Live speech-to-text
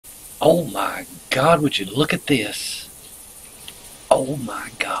Oh my God, would you look at this? Oh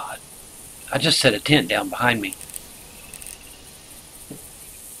my God. I just set a tent down behind me.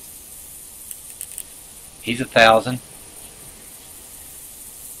 He's 1,000.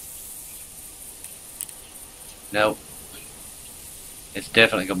 Nope. It's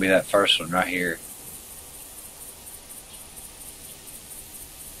definitely going to be that first one right here.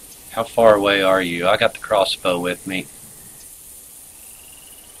 How far away are you? I got the crossbow with me.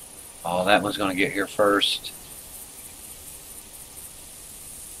 Oh, that one's going to get here first.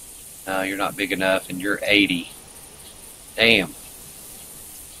 No, you're not big enough, and you're 80. Damn.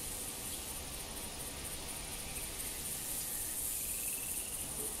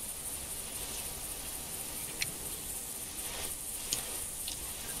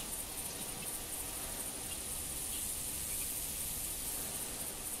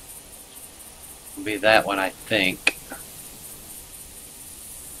 It'll be that one, I think.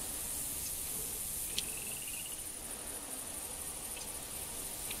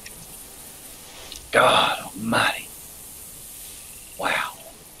 God almighty. Wow.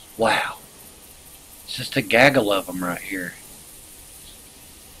 Wow. It's just a gaggle of them right here.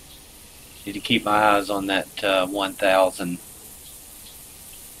 Need to keep my eyes on that 1,000.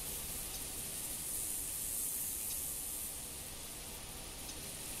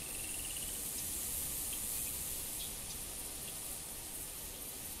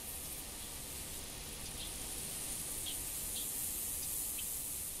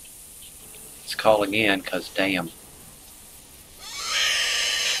 Let's call again, because damn.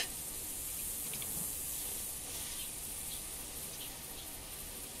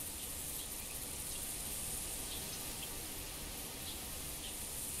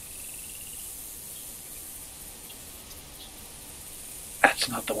 That's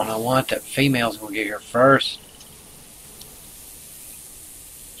not the one I want. That female's going to get here first.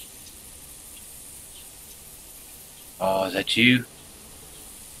 Oh, is that you? Is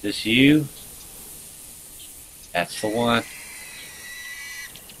this you? That's the one.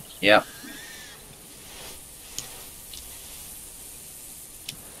 Yep.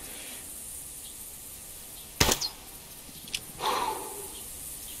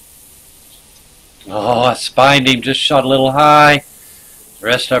 Oh, I spined him. Just shot a little high. The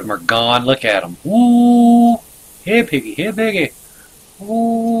rest of them are gone. Look at them. Woo! Here, piggy. Here, piggy.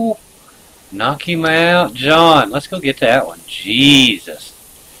 Woo! Knock him out. John, let's go get that one. Jesus.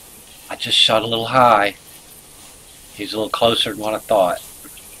 I just shot a little high. He's a little closer than what I thought.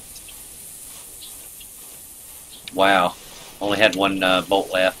 Wow. Only had one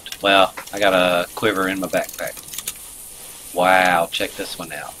bolt left. Well, I got a quiver in my backpack. Wow, check this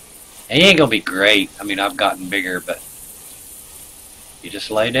one out. He ain't gonna be great. I mean, I've gotten bigger, but you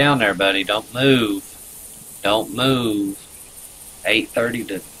just lay down there, buddy. Don't move. Don't move. 830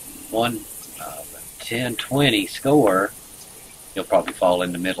 to 1020 score. He'll probably fall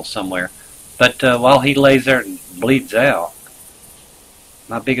in the middle somewhere. But while he lays there and bleeds out,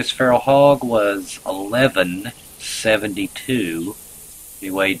 my biggest feral hog was 1172.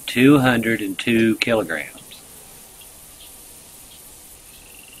 He weighed 202 kilograms.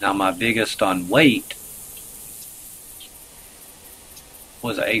 Now my biggest on weight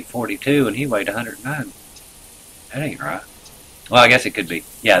was 842, and he weighed 109. That ain't right. Well, I guess it could be.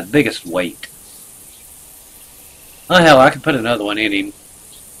 Yeah, the biggest weight. Oh, hell, I could put another one in him.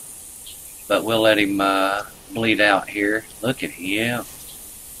 But we'll let him bleed out here. Look at him.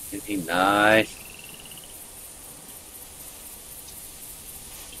 Isn't he nice?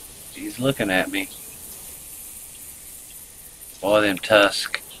 He's looking at me. Boy, them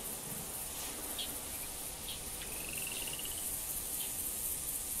tusks.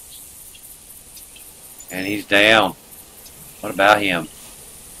 And he's down. What about him?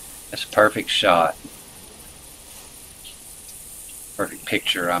 That's a perfect shot. Perfect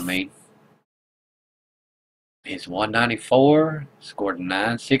picture, I mean. He's 194, scored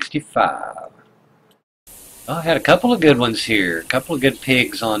 965. Oh, I had a couple of good ones here. A couple of good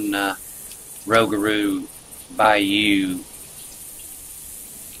pigs on Rougarou Bayou.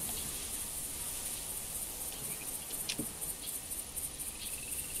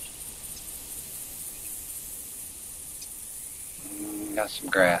 Got some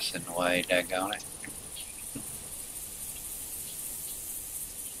grass in the way, daggone it.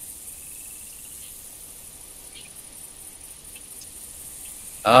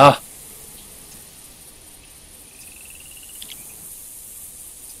 Ah.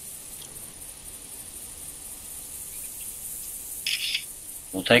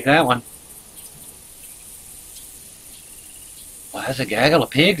 We'll take that one. Well, there's a gaggle of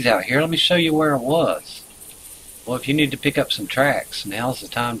pigs out here. Let me show you where it was. Well, if you need to pick up some tracks, now's the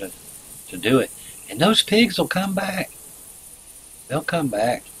time to to do it. And those pigs will come back. They'll come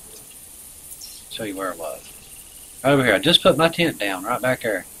back. Show you where it was. Right over here. I just put my tent down right back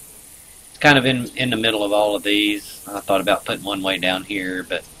there. It's kind of in the middle of all of these. I thought about putting one way down here,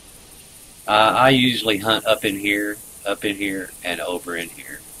 but I usually hunt up in here, and over in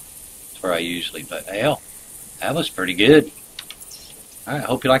here. That's where I usually, but hell, that was pretty good. Alright, I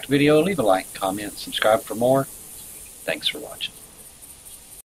hope you liked the video. Leave a like, comment, subscribe for more. Thanks for watching.